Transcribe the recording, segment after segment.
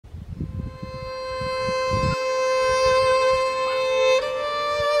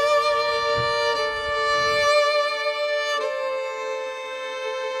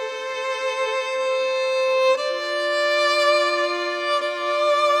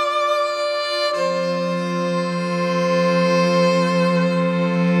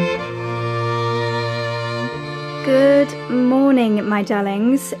morning, my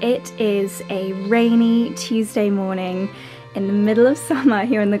darlings. It is a rainy Tuesday morning in the middle of summer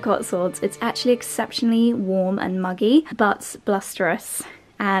here in the Cotswolds. It's actually exceptionally warm and muggy, but blusterous,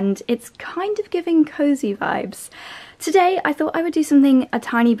 and it's kind of giving cozy vibes. Today I thought I would do something a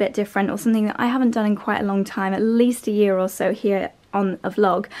tiny bit different, or something that I haven't done in quite a long time, at least a year or so here on a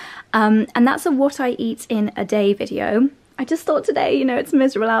vlog, and that's a what I eat in a day video. I just thought today, you know, it's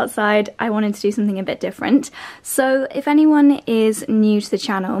miserable outside, I wanted to do something a bit different. So if anyone is new to the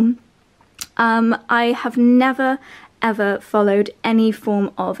channel, I have never ever followed any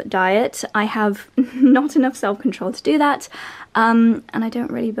form of diet. I have not enough self-control to do that, and I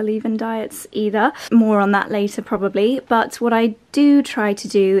don't really believe in diets either. More on that later probably, but what I do try to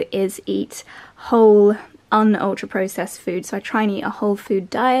do is eat whole, un-ultra processed food. So I try and eat a whole food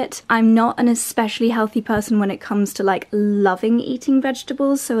diet. I'm not an especially healthy person when it comes to like loving eating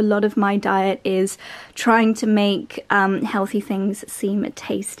vegetables, so a lot of my diet is trying to make healthy things seem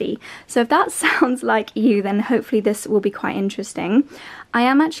tasty. So if that sounds like you, then hopefully this will be quite interesting. I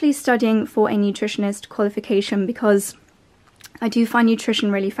am actually studying for a nutritionist qualification because I do find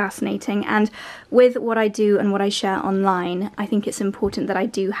nutrition really fascinating, and with what I do and what I share online, I think it's important that I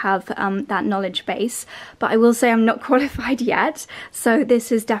do have that knowledge base. But I will say I'm not qualified yet, so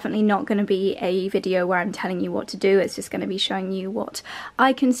this is definitely not going to be a video where I'm telling you what to do. It's just going to be showing you what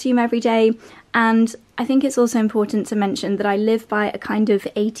I consume every day. And I think it's also important to mention that I live by a kind of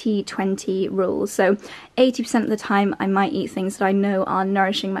 80-20 rule. So 80% of the time I might eat things that I know are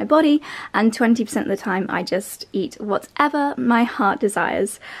nourishing my body, and 20% of the time I just eat whatever my heart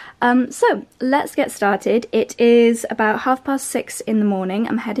desires. So let's get started. It is about 6:30 in the morning.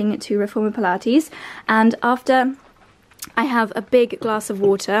 I'm heading to Reformer Pilates, and after I have a big glass of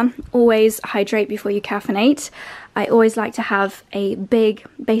water. Always hydrate before you caffeinate. I always like to have a big,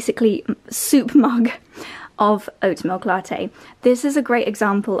 basically soup mug of oat milk latte. This is a great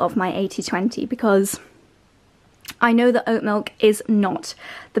example of my 80-20 because I know that oat milk is not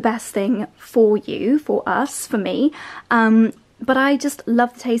the best thing for you, for us, for me, but I just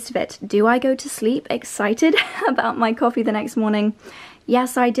love the taste of it. Do I go to sleep excited about my coffee the next morning?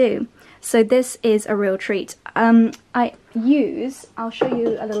 Yes, I do. So this is a real treat. I'll show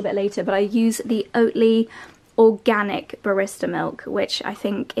you a little bit later, but I use the Oatly organic barista milk, which I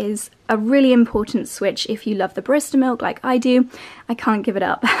think is a really important switch if you love the barista milk like I do. I can't give it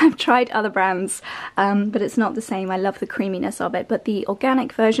up. I've tried other brands, but it's not the same. I love the creaminess of it, but the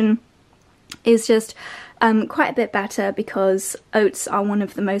organic version is just quite a bit better because oats are one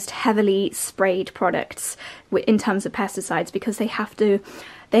of the most heavily sprayed products in terms of pesticides, because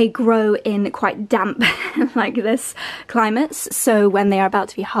they grow in quite damp like this climates, so when they are about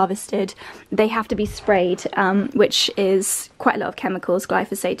to be harvested they have to be sprayed, which is quite a lot of chemicals,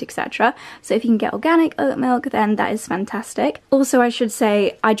 glyphosate, etc. So if you can get organic oat milk, then that is fantastic. Also, I should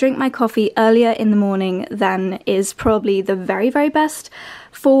say I drink my coffee earlier in the morning than is probably the very, very best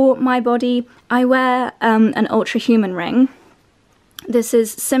for my body. I wear an Ultra Human ring. This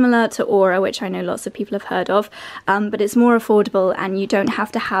is similar to Oura, which I know lots of people have heard of, but it's more affordable and you don't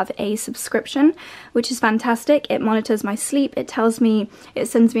have to have a subscription, which is fantastic. It monitors my sleep, it sends me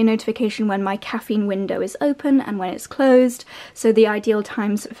a notification when my caffeine window is open and when it's closed, so the ideal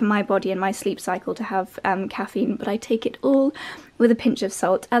times for my body and my sleep cycle to have caffeine, but I take it all with a pinch of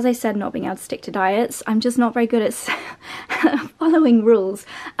salt. As I said, not being able to stick to diets, I'm just not very good at following rules,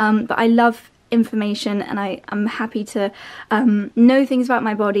 but I love information, and I'm happy to know things about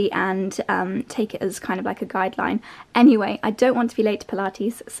my body and take it as kind of like a guideline. Anyway, I don't want to be late to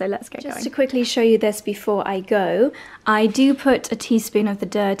Pilates, so let's get going. Just to quickly show you this before I go, I do put a teaspoon of the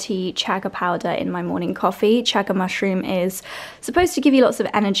dirty chaga powder in my morning coffee. Chaga mushroom is supposed to give you lots of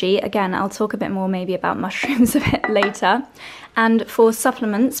energy. Again, I'll talk a bit more maybe about mushrooms a bit later. And for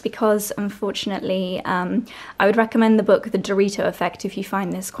supplements, because unfortunately I would recommend the book The Dorito Effect if you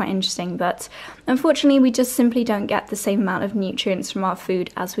find this quite interesting, but unfortunately we just simply don't get the same amount of nutrients from our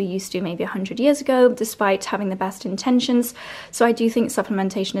food as we used to maybe 100 years ago, despite having the best intentions. So I do think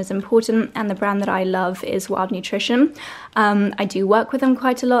supplementation is important, and the brand that I love is Wild Nutrition. I do work with them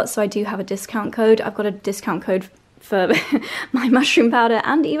quite a lot, so I do have a discount code. I've got a discount code for my mushroom powder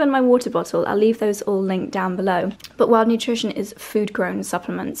and even my water bottle. I'll leave those all linked down below. But Wild Nutrition is food-grown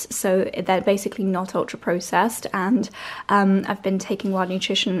supplements, so they're basically not ultra-processed, and I've been taking Wild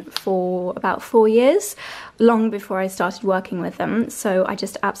Nutrition for about 4 years, long before I started working with them, so I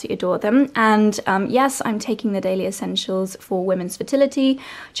just absolutely adore them. And yes, I'm taking the daily essentials for women's fertility.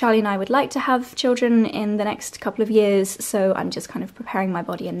 Charlie and I would like to have children in the next couple of years, so I'm just kind of preparing my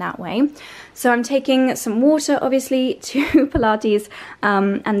body in that way. So I'm taking some water, obviously, to Pilates,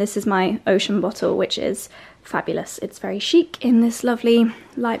 and this is my ocean bottle, which is fabulous. It's very chic in this lovely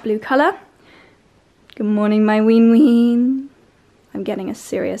light blue colour. Good morning, my ween. I'm getting a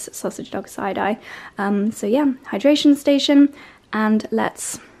serious sausage dog side eye. So yeah, hydration station, and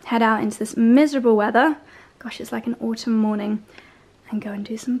let's head out into this miserable weather. Gosh, it's like an autumn morning, and go and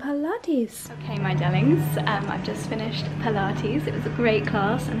do some Pilates. Okay, my darlings, I've just finished Pilates. It was a great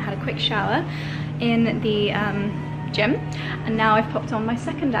class and had a quick shower in the gym, and now I've popped on my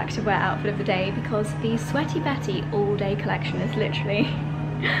second activewear outfit of the day because the 𝑭𝒊𝒏𝒅 all-day collection is literally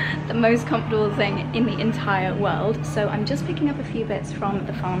the most comfortable thing in the entire world. So I'm just picking up a few bits from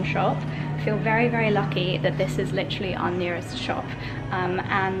the farm shop. I feel very, very lucky that this is literally our nearest shop,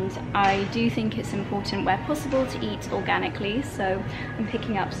 and I do think it's important where possible to eat organically. So I'm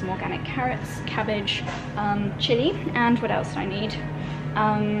picking up some organic carrots, cabbage, chili, and what else do I need?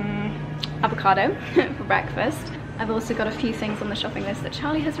 Avocado for breakfast. I've also got a few things on the shopping list that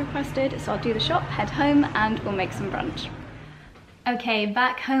Charlie has requested, so I'll do the shop, head home, and we'll make some brunch. Okay,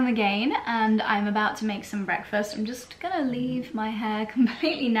 back home again, and I'm about to make some breakfast. I'm just gonna leave my hair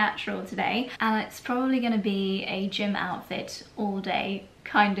completely natural today, and it's probably gonna be a gym outfit all day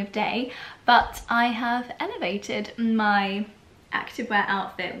kind of day, but I have elevated my activewear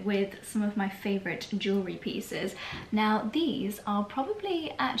outfit with some of my favorite jewelry pieces. Now these are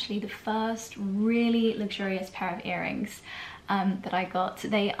probably actually the first really luxurious pair of earrings that I got.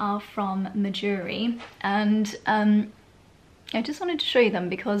 They are from 𝑭𝒊𝒏𝒅, and I just wanted to show you them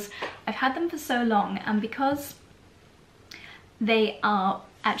because I've had them for so long, and because they are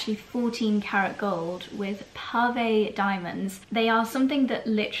actually 14 karat gold with pave diamonds, they are something that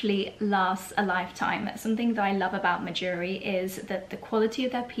literally lasts a lifetime. Something that I love about 𝑭𝒊𝒏𝒅 is that the quality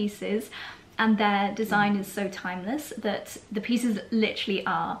of their pieces and their design is so timeless that the pieces literally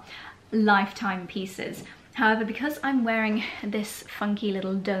are lifetime pieces. However, because I'm wearing this funky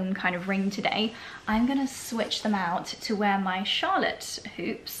little dome kind of ring today, I'm gonna switch them out to wear my Charlotte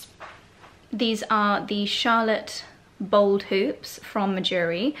hoops. These are the Charlotte bold hoops from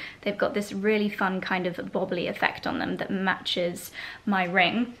𝑭𝒊𝒏𝒅. They've got this really fun kind of bobbly effect on them that matches my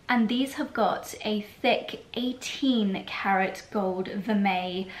ring, and these have got a thick 18 karat gold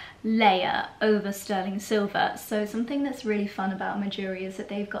vermeil layer over sterling silver. So something that's really fun about 𝑭𝒊𝒏𝒅 is that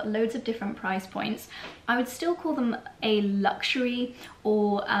they've got loads of different price points. I would still call them a luxury,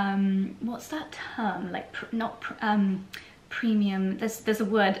 or what's that term, like premium, there's a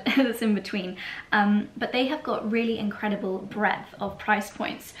word that's in between, but they have got really incredible breadth of price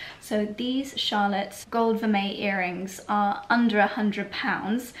points. So these Charlotte gold vermeil earrings are under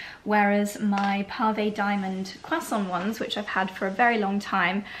 £100, whereas my pave diamond croissant ones, which I've had for a very long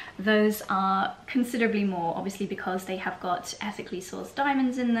time, those are considerably more, obviously because they have got ethically sourced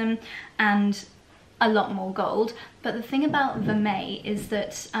diamonds in them and a lot more gold. But the thing about vermeil is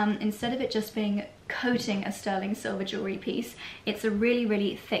that instead of it just being coating a sterling silver jewelry piece, it's a really,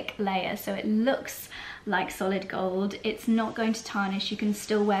 really thick layer, so it looks like solid gold. It's not going to tarnish. You can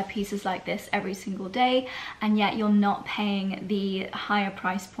still wear pieces like this every single day, and yet you're not paying the higher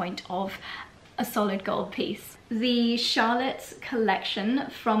price point of a solid gold piece. The Charlotte collection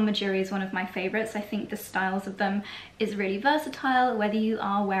from 𝑭𝒊𝒅 is one of my favorites. I think the styles of them is really versatile, whether you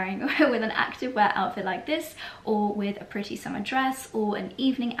are wearing with an activewear outfit like this, or with a pretty summer dress, or an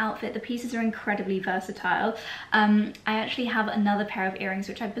evening outfit. The pieces are incredibly versatile. I actually have another pair of earrings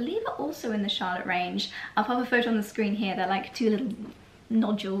which I believe are also in the Charlotte range. I'll pop a photo on the screen here. They're like two little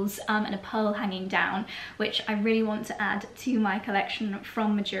nodules and a pearl hanging down, which I really want to add to my collection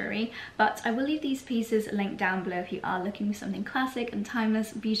from 𝑭𝒊𝒅. But I will leave these pieces linked down below if you are looking for something classic and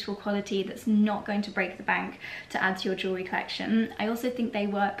timeless, beautiful quality that's not going to break the bank to add to your jewelry collection. I also think they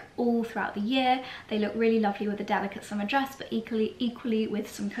work all throughout the year. They look really lovely with a delicate summer dress, but equally with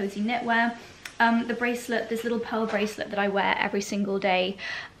some cozy knitwear. The bracelet, this little pearl bracelet that I wear every single day,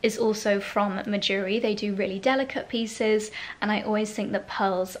 is also from 𝑭𝒊𝒅. They do really delicate pieces, and I always think that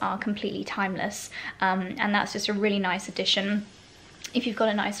pearls are completely timeless, and that's just a really nice addition. If you've got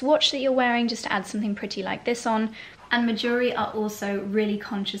a nice watch that you're wearing, just to add something pretty like this on. And 𝑭𝒊𝒅 are also really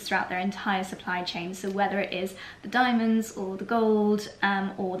conscious throughout their entire supply chain. So whether it is the diamonds or the gold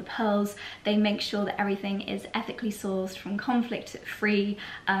or the pearls, they make sure that everything is ethically sourced from conflict-free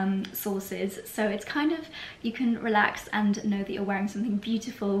sources. So it's kind of, you can relax and know that you're wearing something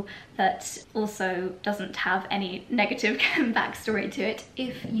beautiful that also doesn't have any negative backstory to it,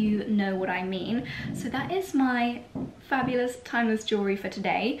 if you know what I mean. So that is my fabulous timeless jewelry for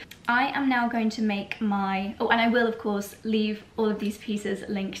today. I am now going to make my, oh, and I will of course leave all of these pieces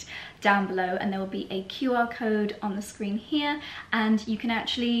linked down below, and there will be a QR code on the screen here, and you can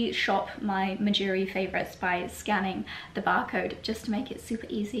actually shop my 𝑭𝒊𝒏𝒅 favourites by scanning the barcode, just to make it super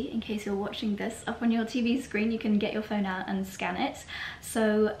easy. In case you're watching this up on your TV screen, you can get your phone out and scan it.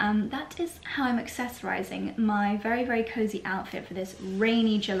 So that is how I'm accessorizing my very, very cozy outfit for this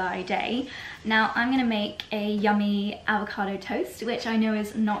rainy July day. Now I'm going to make a yummy avocado toast, which I know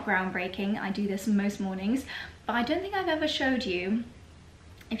is not groundbreaking. I do this most mornings, but I don't think I've ever showed you,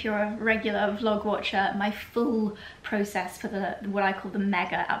 if you're a regular vlog watcher, my full process for what I call the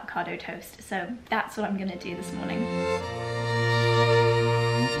mega avocado toast. So that's what I'm gonna do this morning.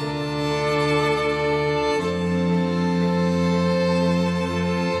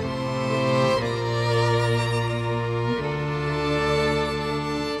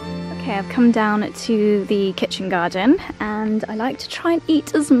 Okay, I've come down to the kitchen garden, and I like to try and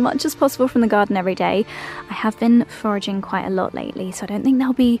eat as much as possible from the garden every day. I have been foraging quite a lot lately, so I don't think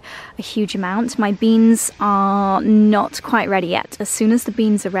there'll be a huge amount. My beans are not quite ready yet. As soon as the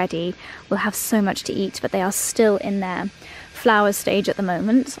beans are ready, we'll have so much to eat, but they are still in their flower stage at the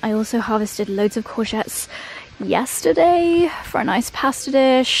moment. I also harvested loads of courgettes yesterday for a nice pasta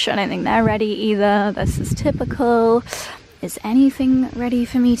dish. I don't think they're ready either. This is typical. Is anything ready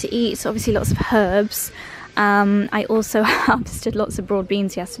for me to eat? So obviously lots of herbs. I also harvested lots of broad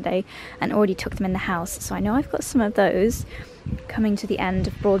beans yesterday and already took them in the house. So I know I've got some of those coming to the end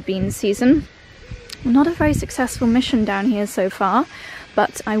of broad bean season. Not a very successful mission down here so far,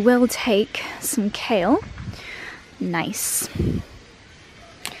 but I will take some kale. Nice. And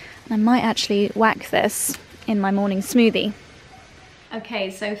I might actually whack this in my morning smoothie.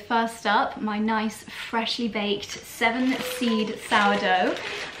 Okay, so first up, my nice freshly baked 7-seed sourdough,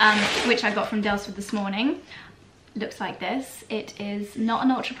 which I got from Daylesford this morning. Looks like this. It is not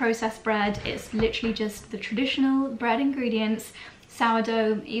an ultra processed bread, it's literally just the traditional bread ingredients.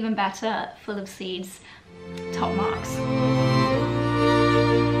 Sourdough, even better, full of seeds, top marks.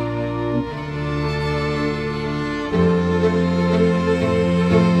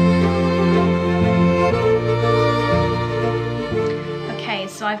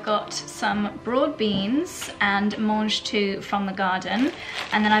 So I've got some broad beans and mange tout from the garden,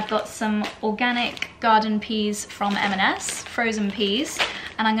 and then I've got some organic garden peas from M&S, frozen peas,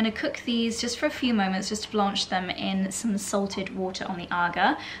 and I'm going to cook these just for a few moments just to blanch them in some salted water on the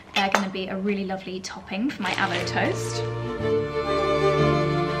Aga. They're going to be a really lovely topping for my avo toast.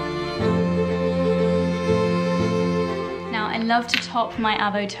 I love to top my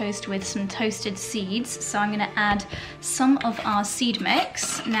avo toast with some toasted seeds, so I'm going to add some of our seed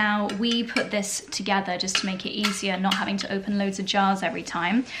mix. Now we put this together just to make it easier, not having to open loads of jars every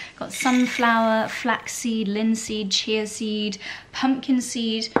time. Got sunflower, flaxseed, linseed, chia seed, pumpkin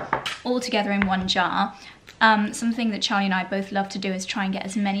seed, all together in one jar. Something that Charlie and I both love to do is try and get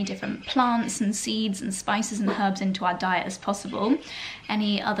as many different plants and seeds and spices and herbs into our diet as possible.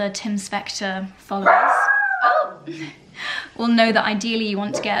 Any other Tim Spector followers will know that ideally you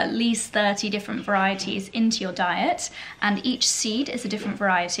want to get at least 30 different varieties into your diet, and each seed is a different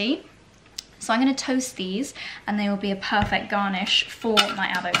variety. So I'm going to toast these, and they will be a perfect garnish for my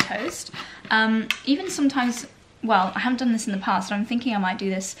avo toast. Even sometimes, well, I haven't done this in the past, but I'm thinking I might do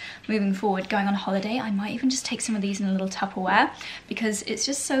this moving forward. Going on holiday, I might even just take some of these in a little Tupperware, because it's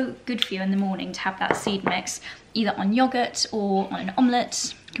just so good for you in the morning to have that seed mix, either on yogurt or on an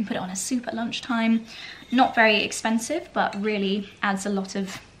omelette. You can put it on a soup at lunchtime. Not very expensive, but really adds a lot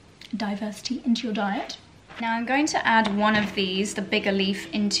of diversity into your diet. Now I'm going to add one of these, the bigger leaf,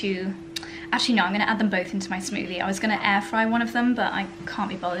 into... Actually no, I'm going to add them both into my smoothie. I was going to air fry one of them, but I can't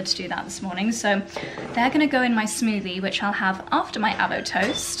be bothered to do that this morning. So they're going to go in my smoothie, which I'll have after my avo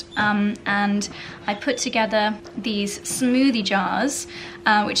toast. And I put together these smoothie jars,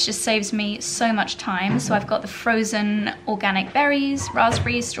 which just saves me so much time. So I've got the frozen organic berries,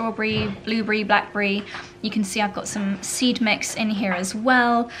 raspberry, strawberry, blueberry, blackberry. You can see I've got some seed mix in here as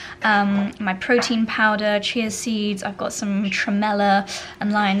well. My protein powder, chia seeds. I've got some tremella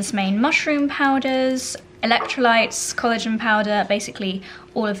and lion's mane mushroom powders, electrolytes, collagen powder, basically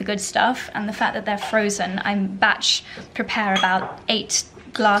all of the good stuff. And the fact that they're frozen, I batch prepare about 8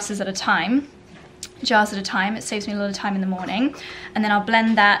 glasses at a time. Jars at a time. It saves me a lot of time in the morning. And then I'll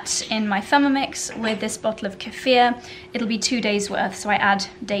blend that in my Thermomix with this bottle of kefir. It'll be 2 days worth, so I add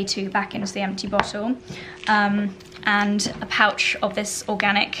day 2 back into the empty bottle. And a pouch of this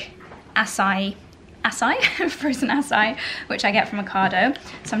organic acai, frozen acai, which I get from Avocado.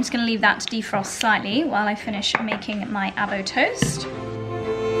 So I'm just going to leave that to defrost slightly while I finish making my avo toast.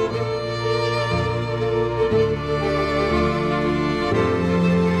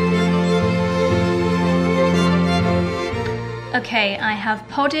 Okay, I have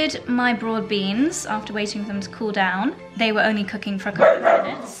podded my broad beans after waiting for them to cool down. They were only cooking for a couple of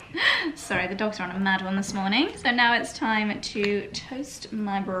minutes. Sorry, the dogs are on a mad one this morning. So now it's time to toast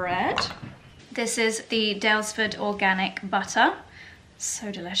my bread. This is the Daylesford organic butter.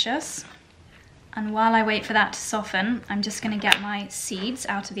 So delicious. And while I wait for that to soften, I'm just gonna get my seeds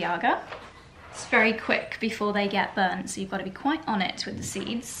out of the agar. It's very quick before they get burnt, so you've got to be quite on it with the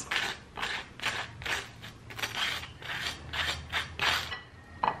seeds.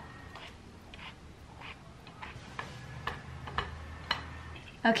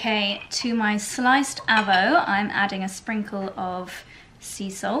 Okay, to my sliced avo, I'm adding a sprinkle of sea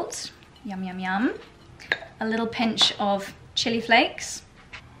salt, yum yum yum, a little pinch of chili flakes,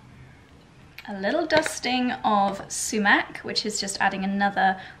 a little dusting of sumac, which is just adding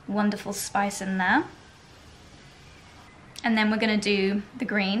another wonderful spice in there. And then we're gonna do the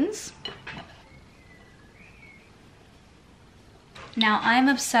greens. Now I'm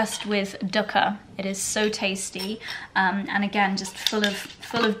obsessed with dukkha. It is so tasty, and again, just full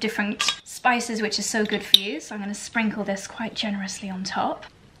of different spices, which is so good for you. So I'm gonna sprinkle this quite generously on top.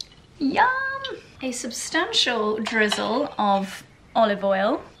 Yum! A substantial drizzle of olive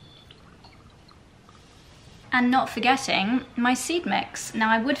oil. And not forgetting my seed mix.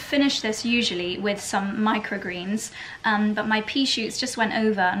 Now I would finish this usually with some microgreens, but my pea shoots just went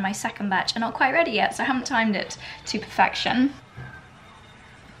over and my second batch are not quite ready yet, so I haven't timed it to perfection.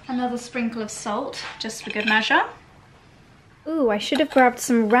 Another sprinkle of salt, just for good measure. Ooh, I should have grabbed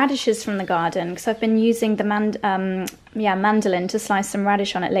some radishes from the garden because I've been using the mandolin to slice some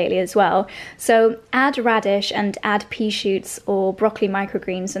radish on it lately as well. So add radish and add pea shoots or broccoli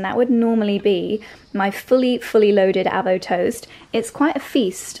microgreens, and that would normally be my fully loaded avo toast. It's quite a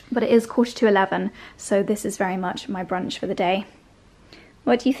feast, but it is 11:15, so this is very much my brunch for the day.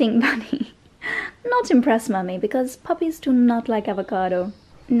 What do you think, Bunny? Not impressed, Mummy, because puppies do not like avocado.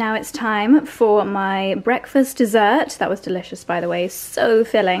 Now it's time for my breakfast dessert. That was delicious, by the way, so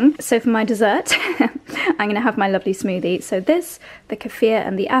filling. So for my dessert, I'm gonna have my lovely smoothie. So this, the kefir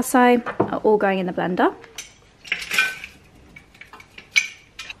and the acai are all going in the blender.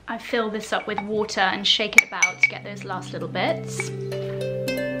 I fill this up with water and shake it about to get those last little bits.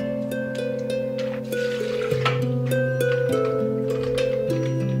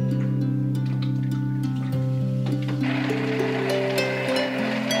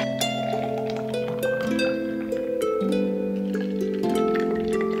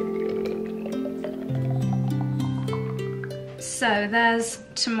 So there's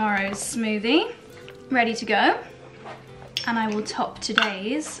tomorrow's smoothie, ready to go. And I will top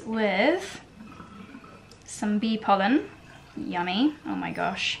today's with some bee pollen. Yummy, oh my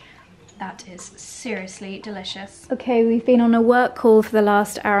gosh. That is seriously delicious. Okay, we've been on a work call for the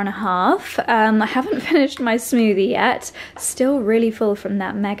last hour and a half. I haven't finished my smoothie yet. Still really full from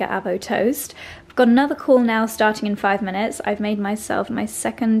that mega avo toast. I've got another call now starting in 5 minutes. I've made myself my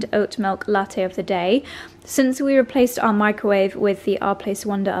second oat milk latte of the day. Since we replaced our microwave with the Our Place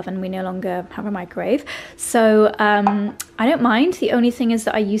Wonder oven, we no longer have a microwave. So I don't mind. The only thing is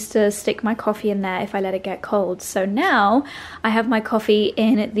that I used to stick my coffee in there if I let it get cold. So now I have my coffee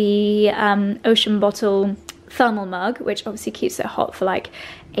in the ocean bottle thermal mug, which obviously keeps it hot for like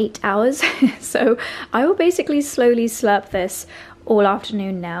 8 hours. So I will basically slowly slurp this all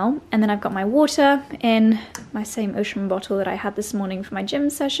afternoon now. And then I've got my water in my same ocean bottle that I had this morning for my gym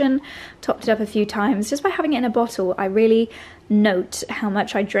session. Topped it up a few times. Just by having it in a bottle, I really note how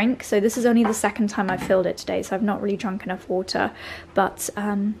much I drink. So this is only the second time I've filled it today, so I've not really drunk enough water. But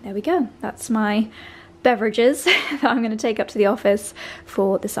there we go. That's my beverages that I'm going to take up to the office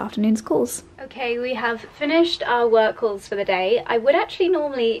for this afternoon's calls. Okay, we have finished our work calls for the day. I would actually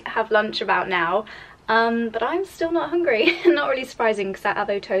normally have lunch about now, but I'm still not hungry. Not really surprising because that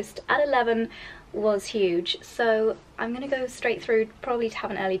avo toast at 11 was huge. So I'm gonna go straight through probably to have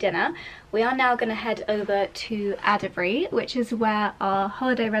an early dinner. We are now gonna head over to Jewellery, which is where our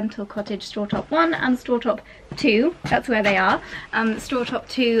holiday rental cottage Strawtop 1 and Strawtop 2, that's where they are. Strawtop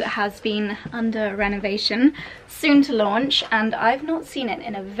 2 has been under renovation, soon to launch, and I've not seen it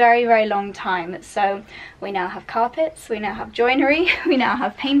in a very long time. So we now have carpets, we now have joinery, we now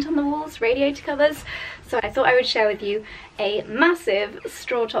have paint on the walls, radiator covers. So I thought I would share with you a massive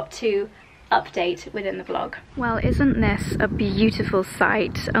Strawtop 2 update within the vlog. Well, isn't this a beautiful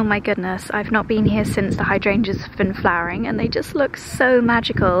sight? Oh my goodness, I've not been here since the hydrangeas have been flowering and they just look so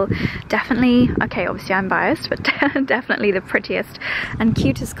magical. Definitely, okay, obviously I'm biased, but definitely the prettiest and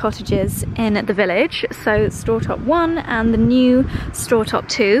cutest cottages in the village. So Strawtop 1 and the new Strawtop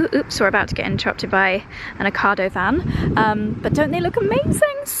 2. Oops, we're about to get interrupted by an Avocado van. But don't they look amazing?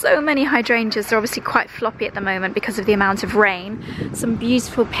 So many hydrangeas. They're obviously quite floppy at the moment because of the amount of rain. Some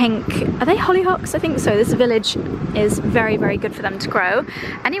beautiful pink, are they hollyhocks? I think so. This village is very, very good for them to grow.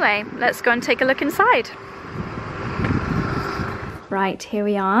 Anyway, let's go and take a look inside. Right, here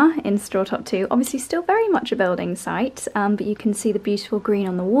we are in Strawtop 2. Obviously still very much a building site, but you can see the beautiful green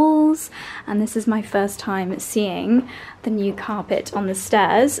on the walls, and this is my first time seeing the new carpet on the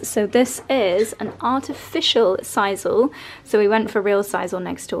stairs. So this is an artificial sisal. So we went for real sisal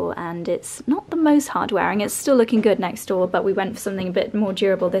next door, and it's not the most hard wearing. It's still looking good next door, but we went for something a bit more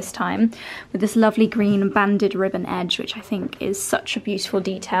durable this time with this lovely green banded ribbon edge, which I think is such a beautiful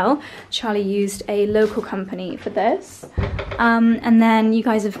detail. Charlie used a local company for this. And then you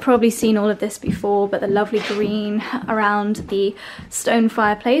guys have probably seen all of this before, but the lovely green around the stone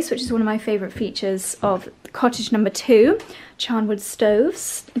fireplace, which is one of my favourite features of cottage number 2. Charnwood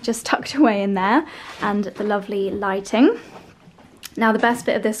stoves just tucked away in there, and the lovely lighting. Now the best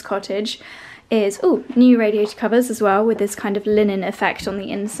bit of this cottage is, oh, new radiator covers as well with this kind of linen effect on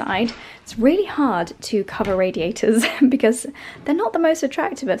the inside. It's really hard to cover radiators because they're not the most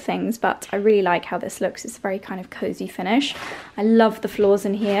attractive of things, but I really like how this looks. It's a very kind of cozy finish. I love the floors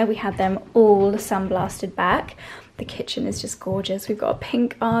in here. We had them all sandblasted back. The kitchen is just gorgeous. We've got a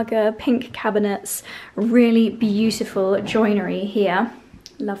pink Aga, pink cabinets, really beautiful joinery here.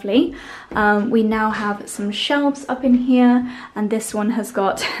 Lovely. We now have some shelves up in here, and this one has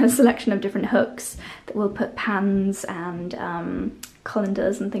got a selection of different hooks that will put pans and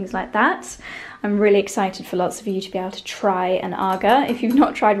colanders and things like that. I'm really excited for lots of you to be able to try an Aga if you've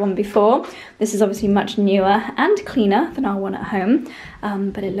not tried one before. This is obviously much newer and cleaner than our one at home,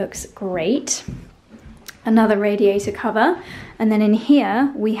 but it looks great. Another radiator cover, and then in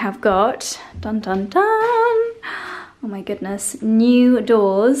here we have got, dun dun dun, oh my goodness, new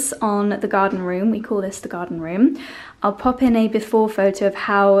doors on the garden room. We call this the garden room. I'll pop in a before photo of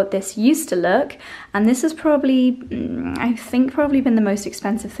how this used to look, and this has probably, I think, probably been the most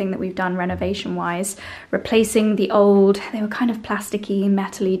expensive thing that we've done renovation wise, replacing the old, they were kind of plasticky,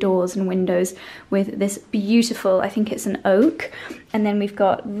 metal-y doors and windows with this beautiful, I think it's an oak, and then we've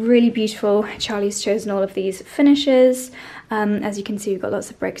got really beautiful, Charlie's chosen all of these finishes. As you can see, we've got lots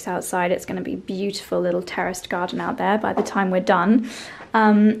of bricks outside. It's going to be a beautiful little terraced garden out there by the time we're done.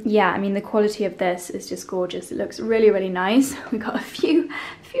 Yeah, I mean, the quality of this is just gorgeous. It looks really, really nice. We've got a few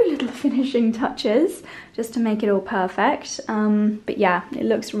little finishing touches just to make it all perfect. But yeah, it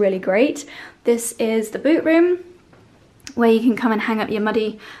looks really great. This is the boot room, where you can come and hang up your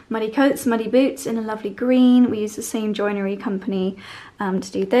muddy coats, muddy boots in a lovely green. We use the same joinery company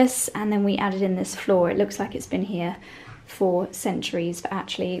to do this, and then we added in this floor. It looks like it's been here for centuries, but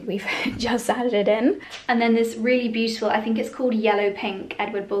actually we've just added it in. And then this really beautiful, I think it's called yellow pink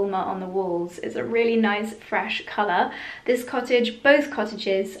Edward Bulmer on the walls. It's a really nice fresh colour. This cottage, both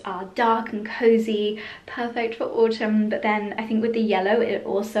cottages are dark and cozy, perfect for autumn, but then I think with the yellow it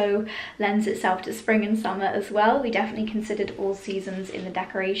also lends itself to spring and summer as well. We definitely considered all seasons in the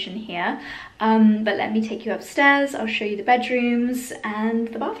decoration here. But let me take you upstairs. I'll show you the bedrooms and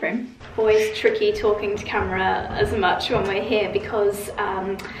the bathroom. Always tricky talking to camera as much when we're here because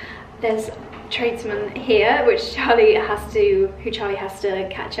there's tradesmen here who Charlie has to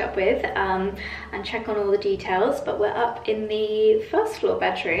catch up with and check on all the details. But we're up in the first floor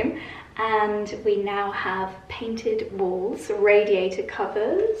bedroom, and we now have painted walls, radiator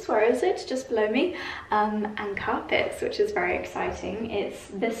covers, where is it? Just below me, and carpets, which is very exciting. It's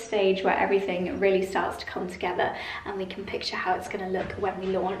this stage where everything really starts to come together, and we can picture how it's going to look when we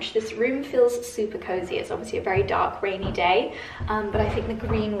launch. This room feels super cozy. It's obviously a very dark, rainy day, but I think the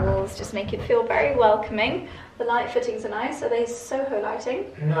green walls just make it feel very welcoming. The light fittings are nice. Are they Soho lighting?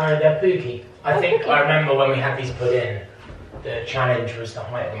 No, they're Pookie. I remember when we had these put in, the challenge was to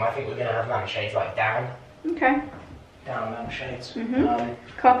height them. I think we're going to have lampshades like down. Okay. Down lampshades.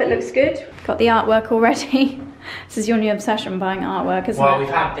 Carpet looks good. Got the artwork already. This is your new obsession, buying artwork, isn't it? Well, we've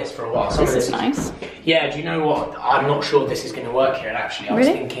had this for a while. This is nice. Yeah, do you know what? I'm not sure this is going to work here, actually. I was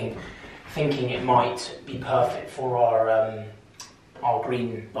thinking it might be perfect for our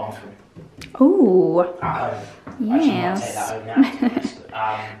green bathroom. Ooh. Yeah. Take that home now, to be honest.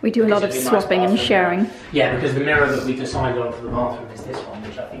 We do a lot of swapping and sharing. Yeah, because the mirror that we decided on for the bathroom is this one,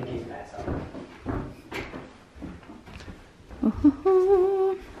 which I think is better.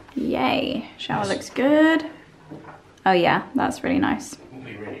 Yay, shower looks good. Oh yeah, that's really nice. Will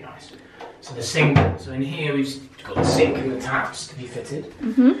be really nice. So the sink, so in here we've got the sink and the taps to be fitted.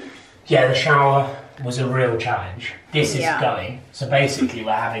 Yeah, the shower was a real challenge. This is going. So basically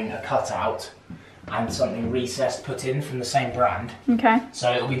we're having a cutout and something recessed put in from the same brand. Okay.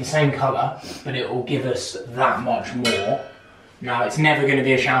 So it'll be the same colour, but it will give us that much more. Now it's never going to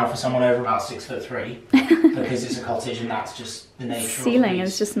be a shower for someone over about 6'3" because it's a cottage and that's just the nature of the ceiling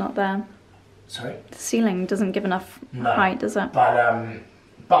is just not there. Sorry? The ceiling doesn't give enough height, does it?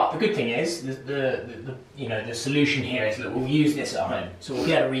 But the good thing is, the solution here is that we'll use this at home. So we'll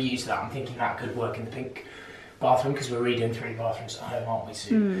be able to reuse that. I'm thinking that could work in the pink bathroom because we're redoing 3 bathrooms at home, aren't we,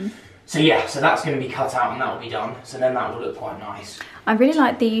 soon? So yeah, so that's going to be cut out and that will be done. So then that will look quite nice. I really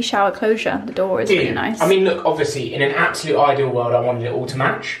like the shower closure. The door is really nice. I mean, look, obviously, in an absolute ideal world, I wanted it all to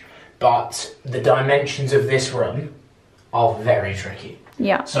match. But the dimensions of this room are very tricky.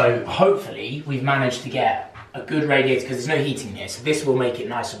 Yeah. So hopefully we've managed to get a good radiator because there's no heating here. So this will make it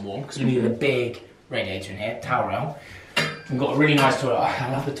nice and warm because we need a big radiator in here, towel rail. We've got a really nice toilet.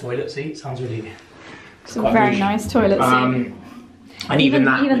 I love the toilet seat. Sounds really good. It's a very nice toilet seat. And even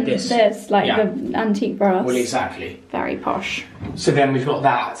with this, the antique brass. Well, exactly. Very posh. So then we've got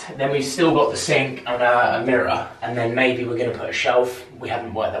that. Then we've still got the sink and a mirror. And then maybe we're going to put a shelf. We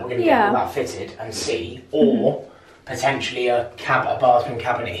haven't worked that. We're going to get all that fitted and see. Or potentially a bathroom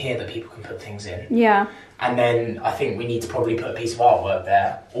cabinet here that people can put things in. Yeah. And then I think we need to probably put a piece of artwork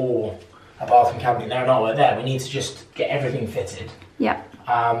there. Or a bathroom cabinet there and artwork there. We need to just get everything fitted. Yeah.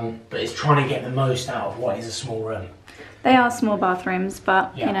 But it's trying to get the most out of what is a small room. They are small bathrooms,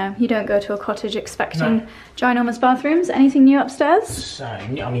 but you know, you don't go to a cottage expecting ginormous bathrooms. Anything new upstairs? So, I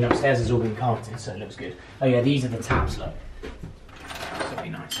mean, upstairs has all been carpeted, so it looks good. Oh yeah, these are the taps, look. That's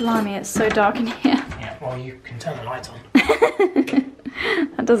really nice. Blimey, it's so dark in here. Yeah, well, you can turn the light on.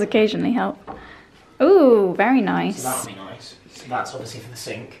 That does occasionally help. Ooh, very nice. So that would be nice. So that's obviously for the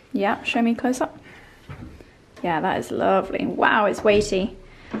sink. Yeah, show me close up. Yeah, that is lovely. Wow, it's weighty.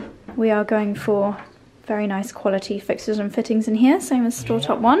 We are going for very nice quality fixtures and fittings in here, same as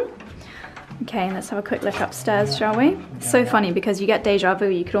Strawtop 1. Okay, let's have a quick look upstairs, shall we? It's so funny because you get deja vu,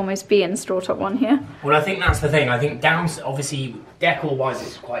 you could almost be in Strawtop 1 here. Well, I think that's the thing. I think downstairs, obviously, decor-wise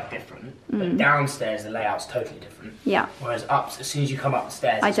it's quite different, but downstairs the layout's totally different. Yeah. Whereas as soon as you come up the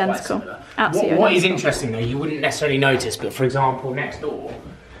stairs, it's quite similar. Absolutely. What is interesting though, you wouldn't necessarily notice, but for example, next door,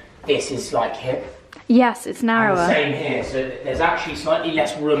 this is like here. Yes, it's narrower. And the same here, so there's actually slightly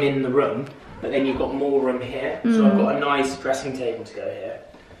less room in the room, but then you've got more room here. So I've got a nice dressing table to go here.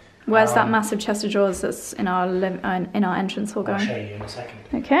 Where's that massive chest of drawers that's in our entrance hall going? I'll show you in a second.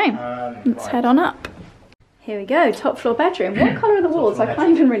 Okay, let's head on up. Here we go, top floor bedroom. What colour are the walls? I can't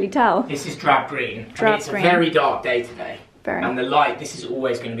even really tell. This is drab green. It's a very dark day today. And the light, this is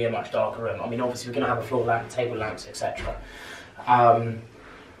always going to be a much darker room. I mean, obviously we're going to have a floor lamp, table lamps, etc.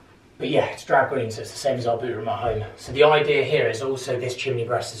 But yeah, it's drab green, so it's the same as our boot room at home. So the idea here is also this chimney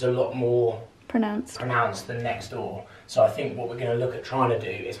breast is a lot more pronounced than next door. So I think what we're going to look at trying to do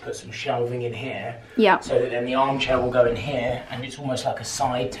is put some shelving in here. Yeah. So that then the armchair will go in here, and it's almost like a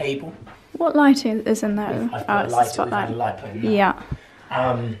side table. What light is in there? I've got a light put in there. Yeah.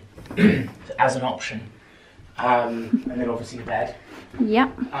 As an option. And then obviously the bed.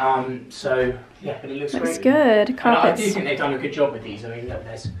 Yeah. So yeah, but it looks great. Looks good. Carpets. I do think they've done a good job with these. I mean, look,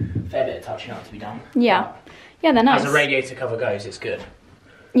 there's a fair bit of touching up to be done. Yeah. Yeah, they're nice. As a radiator cover goes, it's good.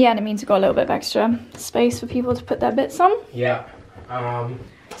 Yeah, and it means we've got a little bit of extra space for people to put their bits on. Yeah.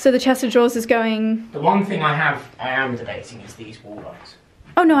 So the chest of drawers is going... The one thing I am debating is these wall lights.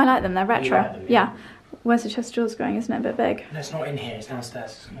 Oh no, I like them. They're retro. Like them, yeah. Where's the chest of drawers going? Isn't it a bit big? No, it's not in here. It's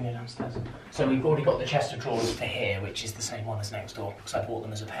downstairs. It's going to go downstairs. So we've already got the chest of drawers for here, which is the same one as next door, because I bought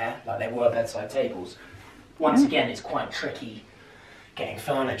them as a pair. Like, they were bedside tables. Once again, it's quite tricky getting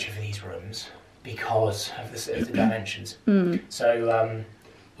furniture for these rooms because of the dimensions. So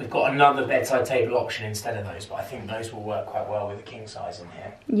we've got another bedside table option instead of those, but I think those will work quite well with the king size in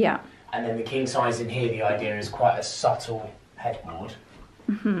here. Yeah. And then the king size in here, the idea is quite a subtle headboard.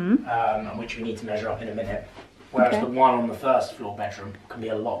 Which we need to measure up in a minute. Whereas the one on the first floor bedroom can be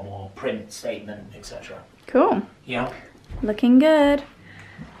a lot more print, statement, etc. Cool. Yeah. Looking good.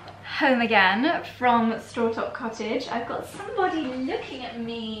 Home again from Strawtop Cottage. I've got somebody looking at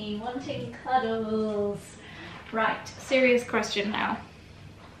me, wanting cuddles. Right, serious question now.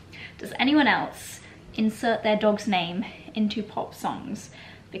 Does anyone else insert their dog's name into pop songs?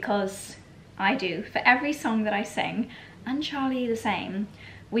 Because I do. For every song that I sing, and Charlie the same,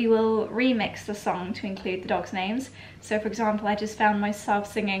 we will remix the song to include the dogs' names. So for example, I just found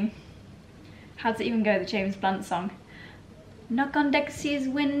myself singing, how does it even go, the James Blunt song? Knock on Dexy's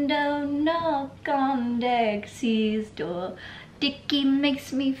window, knock on Dexy's door. Dickie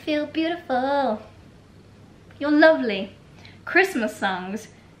makes me feel beautiful. You're lovely. Christmas songs.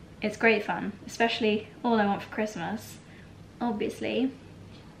 It's great fun, especially All I Want for Christmas, obviously,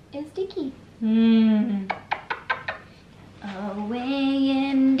 is Dickie. Away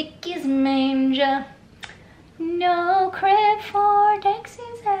in Dickie's manger, no crib for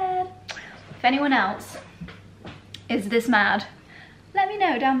Dexy's head. If anyone else is this mad, let me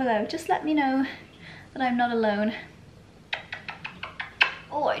know down below. Just let me know that I'm not alone.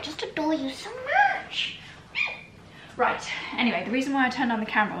 Oh, I just adore you so much. Right, anyway, the reason why I turned on the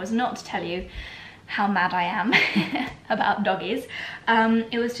camera was not to tell you how mad I am about doggies.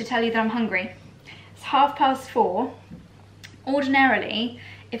 It was to tell you that I'm hungry. It's 4:30. Ordinarily,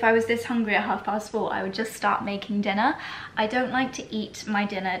 if I was this hungry at 4:30, I would just start making dinner. I don't like to eat my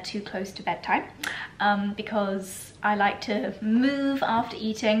dinner too close to bedtime because I like to move after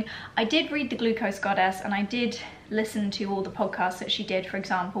eating. I did read the Glucose Goddess and I did listen to all the podcasts that she did, for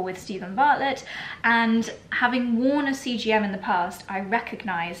example, with Steven Bartlett, and having worn a CGM in the past, I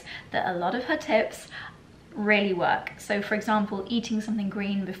recognize that a lot of her tips really work. So for example, eating something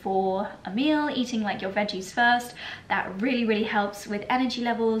green before a meal, eating like your veggies first, that really helps with energy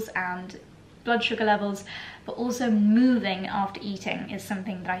levels and blood sugar levels, but also moving after eating is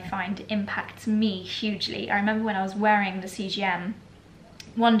something that I find impacts me hugely. I remember when I was wearing the CGM,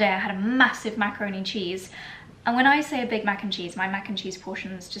 one day I had a massive macaroni and cheese, and when I say a big mac and cheese, my mac and cheese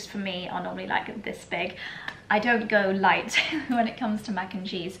portions just for me are normally like this big. I don't go light when it comes to mac and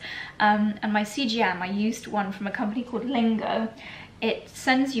cheese. And my CGM, I used one from a company called Lingo. It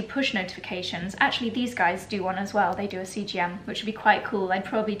sends you push notifications. Actually, these guys do one as well. They do a CGM, which would be quite cool. I'd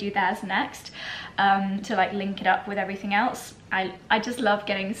probably do theirs next to like link it up with everything else. I just love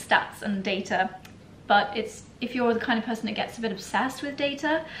getting stats and data, but if you're the kind of person that gets a bit obsessed with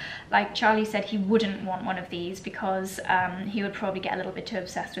data, like Charlie said he wouldn't want one of these because he would probably get a little bit too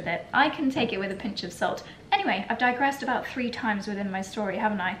obsessed with it. I can take it with a pinch of salt. Anyway, I've digressed about 3 times within my story,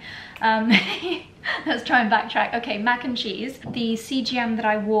 haven't I? Let's try and backtrack. Okay, mac and cheese. The CGM that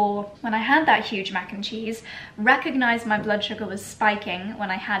I wore when I had that huge mac and cheese recognized my blood sugar was spiking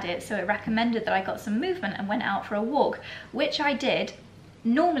when I had it, so it recommended that I got some movement and went out for a walk, which I did.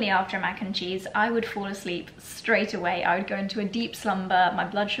 Normally after a mac and cheese, I would fall asleep straight away. I would go into a deep slumber, my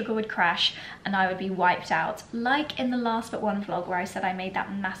blood sugar would crash, and I would be wiped out. Like in the last but one vlog where I said I made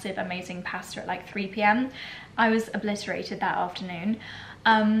that massive, amazing pasta at like 3 p.m. I was obliterated that afternoon.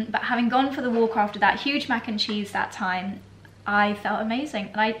 But having gone for the walk after that huge mac and cheese that time, I felt amazing.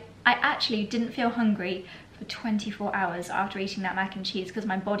 And I actually didn't feel hungry for 24 hours after eating that mac and cheese because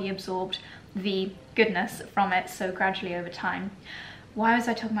my body absorbed the goodness from it so gradually over time. Why was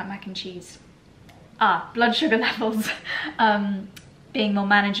I talking about mac and cheese? Blood sugar levels being more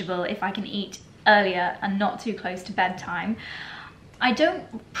manageable if I can eat earlier and not too close to bedtime. I don't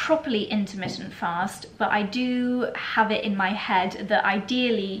properly intermittent fast, but I do have it in my head that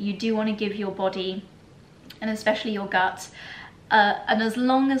ideally you do want to give your body, and especially your gut, an as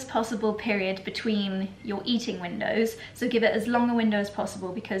long as possible period between your eating windows. So give it as long a window as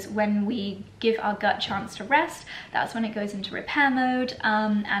possible, because when we give our gut a chance to rest, that's when it goes into repair mode,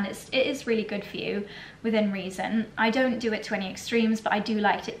 and it is really good for you within reason. I don't do it to any extremes, but I do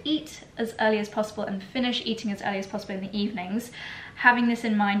like to eat as early as possible and finish eating as early as possible in the evenings. Having this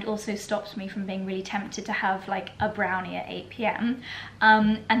in mind also stops me from being really tempted to have like a brownie at 8 p.m.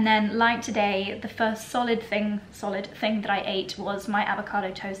 And then like today, the first solid thing that I ate was my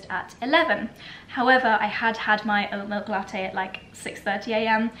avocado toast at 11. However, I had my oat milk latte at like 6:30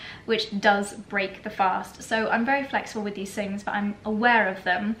 a.m, which does break the fast. So I'm very flexible with these things, but I'm aware of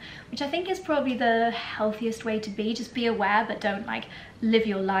them, which I think is probably the healthiest way to be. Just be aware, but don't like live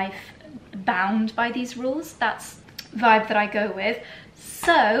your life bound by these rules. That's vibe that I go with.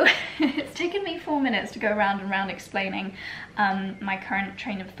 So it's taken me 4 minutes to go round and round explaining my current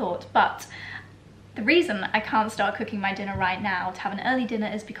train of thought, but the reason I can't start cooking my dinner right now to have an early dinner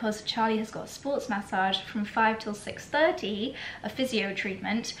is because Charlie has got a sports massage from 5 till 6:30, a physio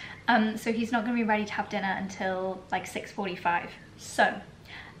treatment, so he's not going to be ready to have dinner until like 6:45. So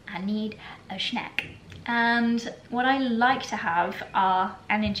I need a snack. And what I like to have are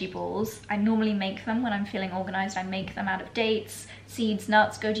energy balls. I normally make them when I'm feeling organized. I make them out of dates, seeds,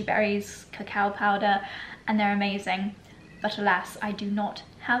 nuts, goji berries, cacao powder, and they're amazing. But alas, I do not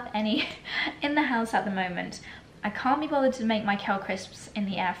have any in the house at the moment. I can't be bothered to make my kale crisps in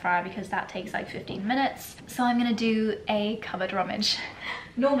the air fryer because that takes like 15 minutes. So I'm gonna do a cupboard rummage.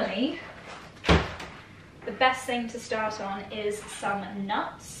 Normally, the best thing to start on is some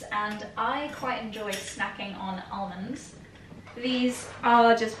nuts, and I quite enjoy snacking on almonds. These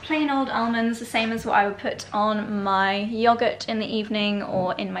are just plain old almonds, the same as what I would put on my yogurt in the evening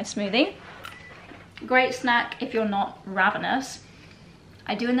or in my smoothie. Great snack if you're not ravenous.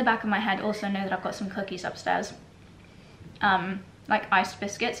 I do in the back of my head also know that I've got some cookies upstairs, like iced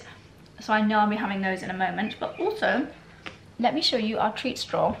biscuits, so I know I'll be having those in a moment. But also, let me show you our treats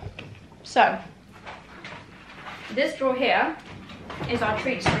drawer. So, this drawer here is our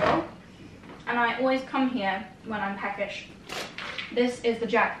treats drawer, and I always come here when I'm peckish. This is the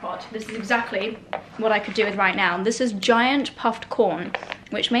jackpot. This is exactly what I could do with right now. This is giant puffed corn,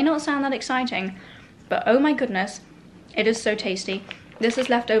 which may not sound that exciting, but oh my goodness, it is so tasty. This is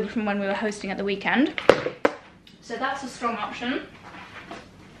left over from when we were hosting at the weekend, so that's a strong option.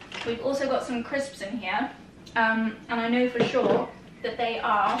 We've also got some crisps in here, and I know for sure that they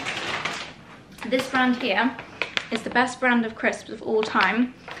are, this brand here is the best brand of crisps of all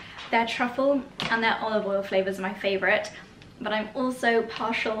time. Their truffle and their olive oil flavours are my favourite, but I'm also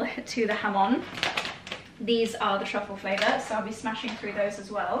partial to the hamon. These are the truffle flavour, so I'll be smashing through those as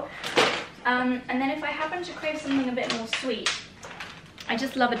well. And then if I happen to crave something a bit more sweet, I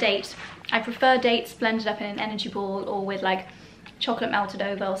just love a date. I prefer dates blended up in an energy ball or with like chocolate melted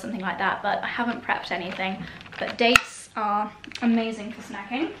over or something like that, but I haven't prepped anything. But dates are amazing for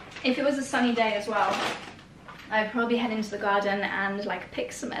snacking. If it was a sunny day as well, I'd probably head into the garden and like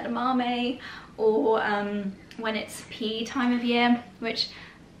pick some edamame, or when it's pea time of year, which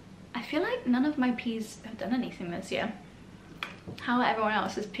I feel like none of my peas have done anything this year. How are everyone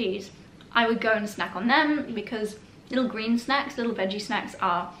else's peas? I would go and snack on them, because little green snacks, little veggie snacks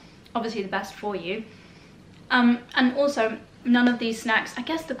are obviously the best for you. And also, none of these snacks, I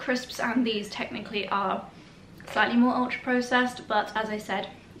guess the crisps and these technically are slightly more ultra processed, but as I said,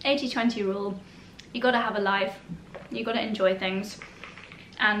 80-20 rule. You gotta have a life, you gotta enjoy things,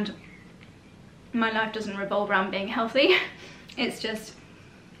 and my life doesn't revolve around being healthy. It's just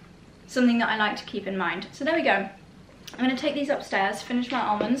something that I like to keep in mind. So there we go. I'm gonna take these upstairs, finish my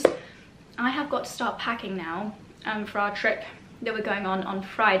almonds. I have got to start packing now for our trip that we're going on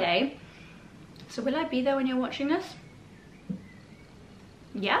Friday. So will I be there when you're watching this?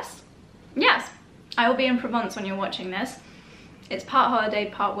 Yes? Yes! I will be in Provence when you're watching this. It's part holiday,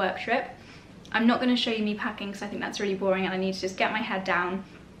 part work trip. I'm not going to show you me packing because I think that's really boring and I need to just get my head down.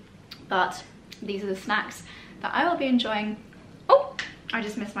 But these are the snacks that I will be enjoying. Oh, I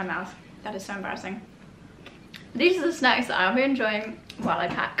just missed my mouth. That is so embarrassing. These are the snacks that I'll be enjoying while I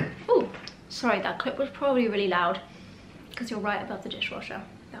pack. Oh, sorry, that clip was probably really loud because you're right above the dishwasher.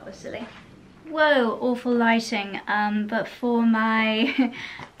 That was silly. Whoa, awful lighting. But for my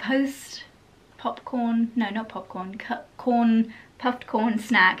post popcorn, no, not popcorn, puffed corn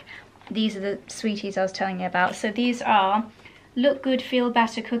snack, these are the sweeties I was telling you about. So these are Look Good Feel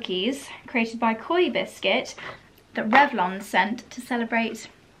Better cookies, created by Koi Biscuit, that Revlon sent to celebrate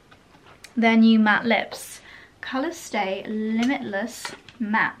their new matte lips. Colour Stay Limitless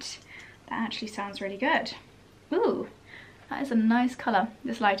Matte. That actually sounds really good. Ooh, that is a nice colour.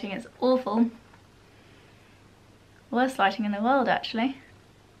 This lighting is awful. Worst lighting in the world, actually.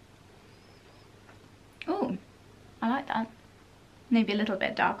 Ooh, I like that. Maybe a little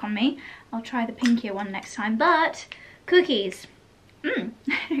bit dark on me. I'll try the pinkier one next time. But cookies,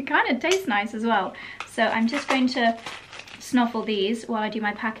 it kind of tastes nice as well. So I'm just going to snuffle these while I do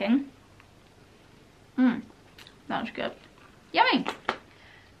my packing. That's good. Yummy.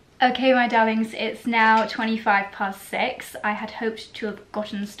 Okay, my darlings, it's now 6:25. I had hoped to have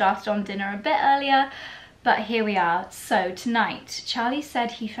gotten started on dinner a bit earlier, but here we are. So tonight, Charlie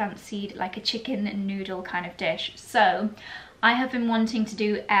said he fancied like a chicken noodle kind of dish. So I have been wanting to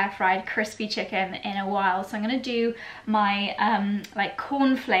do air fried crispy chicken in a while. So I'm gonna do my like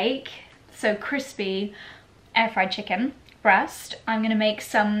cornflake, so crispy air fried chicken breast. I'm gonna make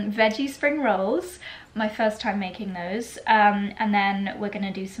some veggie spring rolls, my first time making those. And then we're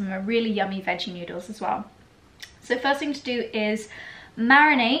gonna do some really yummy veggie noodles as well. So first thing to do is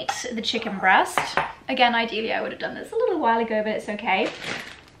marinate the chicken breast. Again, ideally I would have done this a little while ago, but it's okay.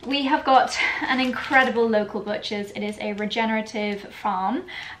 We have got an incredible local butcher's. It is a regenerative farm,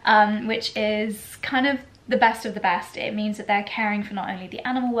 which is kind of the best of the best. It means that they're caring for not only the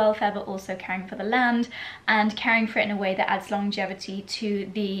animal welfare, but also caring for the land and caring for it in a way that adds longevity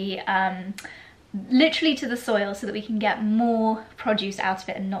to the literally to the soil, so that we can get more produce out of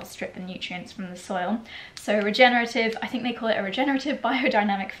it and not strip the nutrients from the soil. So regenerative, I think they call it a regenerative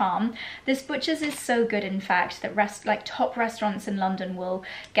biodynamic farm. This butcher's is so good, in fact, that top restaurants in London will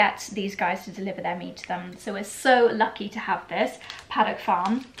get these guys to deliver their meat to them. So we're so lucky to have this Paddock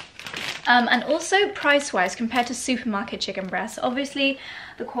Farm. And also price-wise, compared to supermarket chicken breasts, obviously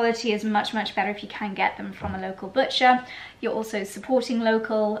the quality is much, much better if you can get them from a local butcher. You're also supporting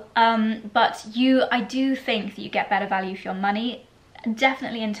local, but I do think that you get better value for your money,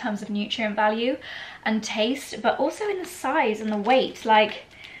 definitely in terms of nutrient value and taste, but also in the size and the weight. Like,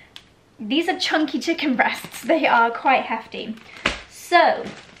 these are chunky chicken breasts. They are quite hefty. So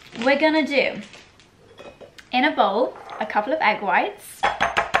we're gonna do, in a bowl, a couple of egg whites.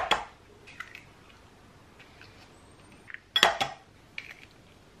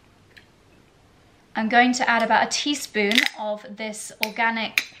 I'm going to add about a teaspoon of this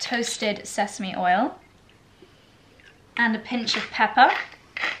organic toasted sesame oil and a pinch of pepper.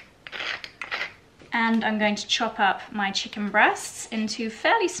 And I'm going to chop up my chicken breasts into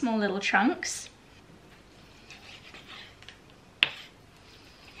fairly small little chunks.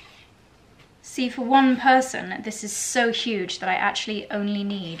 See, for one person, this is so huge that I actually only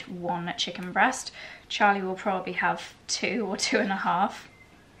need one chicken breast. Charlie will probably have 2 or 2.5.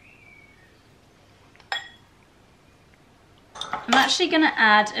 I'm actually going to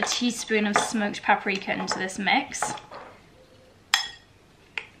add a teaspoon of smoked paprika into this mix.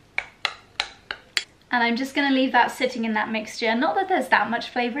 And I'm just going to leave that sitting in that mixture. Not that there's that much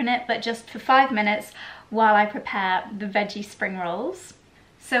flavour in it, but just for 5 minutes while I prepare the veggie spring rolls.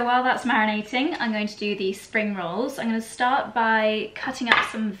 So while that's marinating, I'm going to do the spring rolls. I'm going to start by cutting up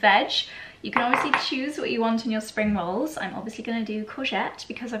some veg. You can obviously choose what you want in your spring rolls. I'm obviously going to do courgette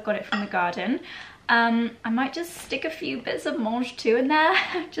because I've got it from the garden. I might just stick a few bits of mange too in there,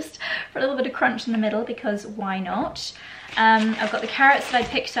 just for a little bit of crunch in the middle, because why not? I've got the carrots that I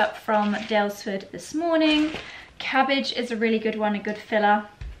picked up from Daylesford this morning. Cabbage is a really good one, a good filler.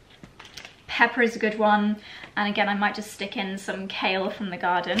 Pepper is a good one. And again, I might just stick in some kale from the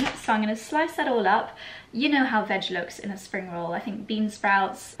garden. So I'm going to slice that all up. You know how veg looks in a spring roll. I think bean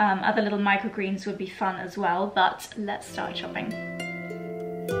sprouts, other little microgreens would be fun as well, but let's start chopping.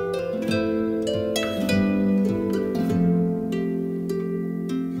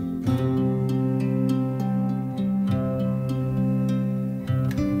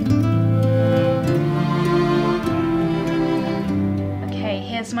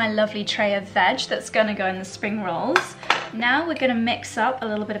 Here's my lovely tray of veg that's going to go in the spring rolls. Now we're going to mix up a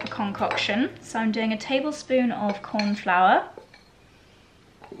little bit of a concoction. So I'm doing a tablespoon of corn flour,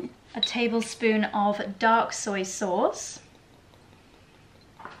 a tablespoon of dark soy sauce,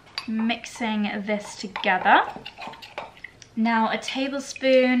 mixing this together. Now a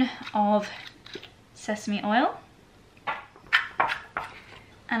tablespoon of sesame oil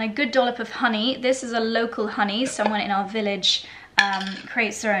and a good dollop of honey. This is a local honey, someone in our village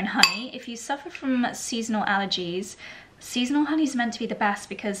creates their own honey. If you suffer from seasonal allergies, seasonal honey is meant to be the best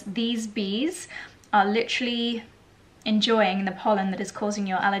because these bees are literally enjoying the pollen that is causing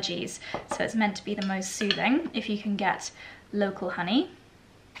your allergies. So it's meant to be the most soothing if you can get local honey.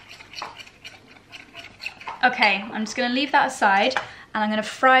 Okay, I'm just going to leave that aside and I'm going to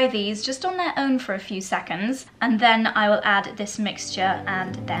fry these just on their own for a few seconds, and then I will add this mixture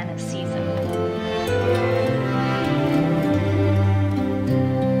and then season.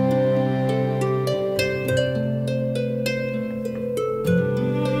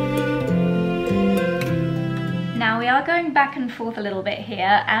 Going back and forth a little bit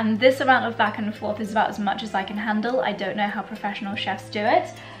here, and this amount of back and forth is about as much as I can handle. I don't know how professional chefs do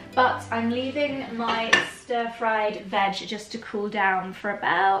it, but I'm leaving my stir-fried veg just to cool down for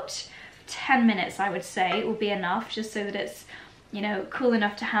about 10 minutes, I would say, will be enough, just so that it's, you know, cool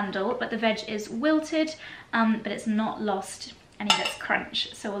enough to handle. But the veg is wilted, but it's not lost any of its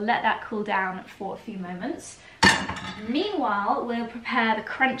crunch, so we'll let that cool down for a few moments. Meanwhile, we'll prepare the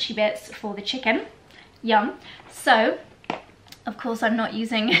crunchy bits for the chicken. Yum. So, of course, I'm not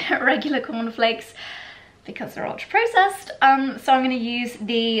using regular cornflakes because they're ultra processed. So I'm going to use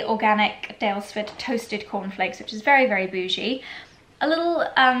the organic Daylesford toasted cornflakes, which is very, very bougie. A little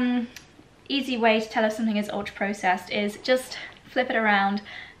easy way to tell if something is ultra processed is just flip it around,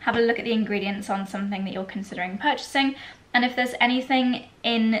 have a look at the ingredients on something that you're considering purchasing, and if there's anything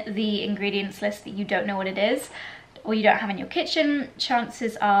in the ingredients list that you don't know what it is, or you don't have in your kitchen,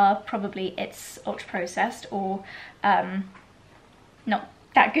 chances are probably it's ultra processed or not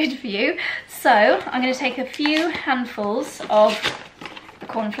that good for you. So I'm going to take a few handfuls of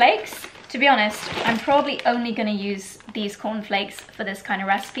cornflakes. To be honest, I'm probably only going to use these cornflakes for this kind of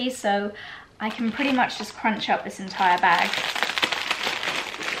recipe, so I can pretty much just crunch up this entire bag.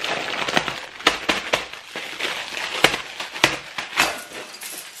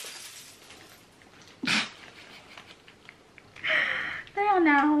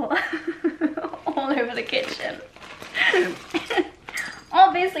 Now all over the kitchen.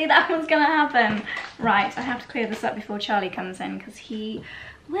 Oh obviously that was gonna happen. Right, I have to clear this up before Charlie comes in because he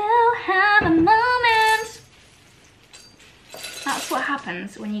will have a moment. That's what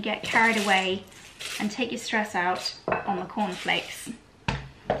happens when you get carried away and take your stress out on the cornflakes.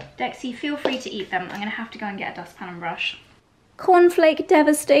 Dexy, feel free to eat them. I'm gonna have to go and get a dustpan and brush. Cornflake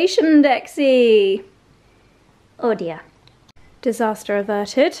devastation, Dexy. Oh dear. Disaster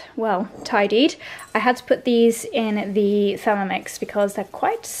averted. Well, tidied. I had to put these in the Thermomix because they're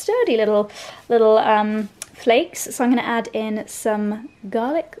quite sturdy little flakes. So I'm going to add in some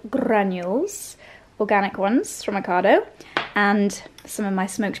garlic granules, organic ones from Avocado, and some of my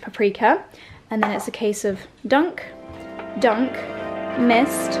smoked paprika. And then it's a case of dunk, dunk,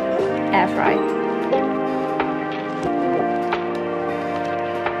 mist, air fry.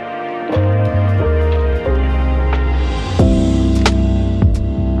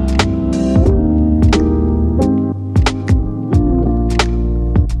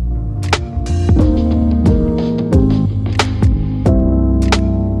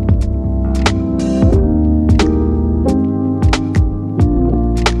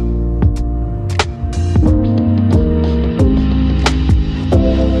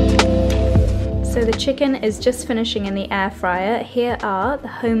 Chicken is just finishing in the air fryer. Here are the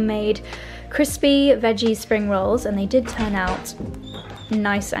homemade crispy veggie spring rolls, and they did turn out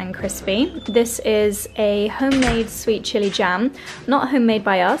nice and crispy. This is a homemade sweet chili jam, not homemade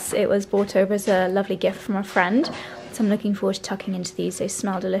by us. It was brought over as a lovely gift from a friend. So I'm looking forward to tucking into these. They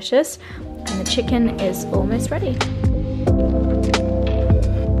smell delicious. And the chicken is almost ready.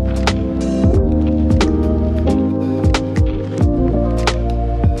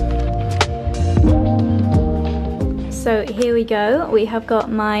 So here we go, we have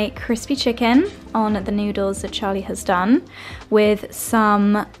got my crispy chicken on the noodles that Charlie has done with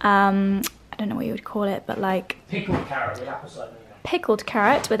some, I don't know what you would call it, but like... Pickled carrot with apple cider vinegar. Pickled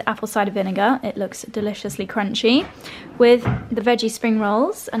carrot with apple cider vinegar. It looks deliciously crunchy. With the veggie spring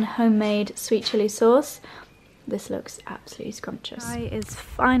rolls and homemade sweet chili sauce. This looks absolutely scrumptious. Sky is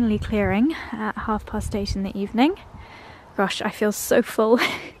finally clearing at 8:30 in the evening. Gosh, I feel so full.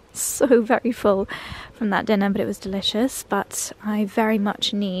 So very full from that dinner, but it was delicious. But I very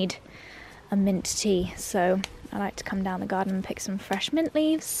much need a mint tea, so I like to come down the garden and pick some fresh mint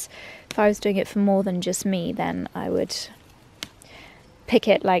leaves. If I was doing it for more than just me, then I would pick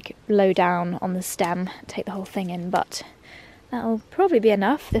it like low down on the stem, take the whole thing in, but that'll probably be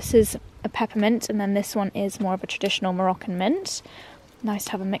enough. This is a peppermint, and then this one is more of a traditional Moroccan mint. Nice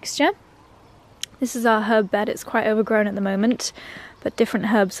to have a mixture. This is our herb bed. It's quite overgrown at the moment, but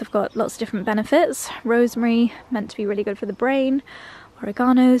different herbs have got lots of different benefits. Rosemary, meant to be really good for the brain.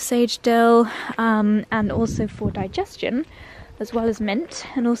 Oregano, sage, dill, and also for digestion, as well as mint.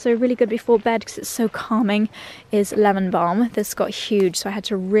 And also really good before bed because it's so calming is lemon balm. This got huge, so I had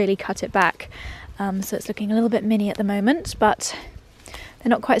to really cut it back. So it's looking a little bit mini at the moment, but they're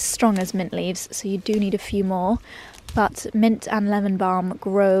not quite as strong as mint leaves, so you do need a few more. But mint and lemon balm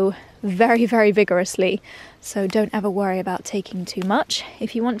grow very, very vigorously, so don't ever worry about taking too much.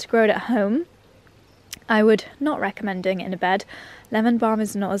 If you want to grow it at home, I would not recommend doing it in a bed. Lemon balm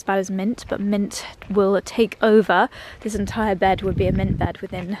is not as bad as mint, but mint will take over. This entire bed would be a mint bed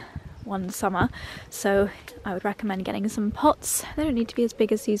within one summer, so I would recommend getting some pots. They don't need to be as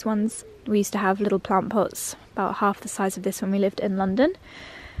big as these ones. We used to have little plant pots about half the size of this when we lived in London.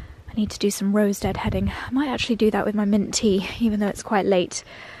 I need to do some rose deadheading. I might actually do that with my mint tea, even though it's quite late,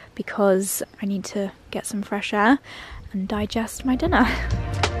 because I need to get some fresh air and digest my dinner.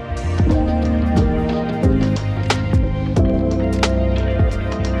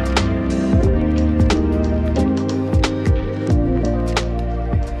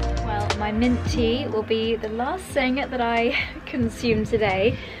 Well, my mint tea will be the last thing that I consume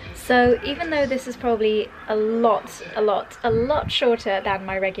today. So even though this is probably a lot shorter than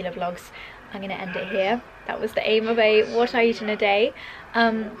my regular vlogs, I'm going to end it here. That was the aim of a what I eat in a day.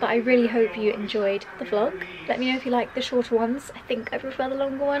 But I really hope you enjoyed the vlog. Let me know if you like the shorter ones. I think I prefer the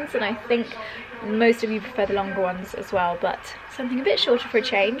longer ones, and I think most of you prefer the longer ones as well, but something a bit shorter for a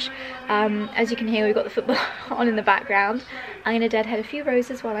change. As you can hear, we've got the football on in the background. I'm going to deadhead a few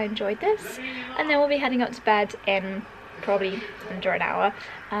roses while I enjoyed this, and then we'll be heading up to bed in probably under an hour.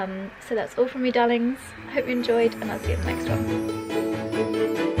 So that's all from me, darlings. I hope you enjoyed, and I'll see you in the next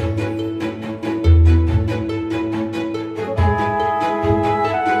one.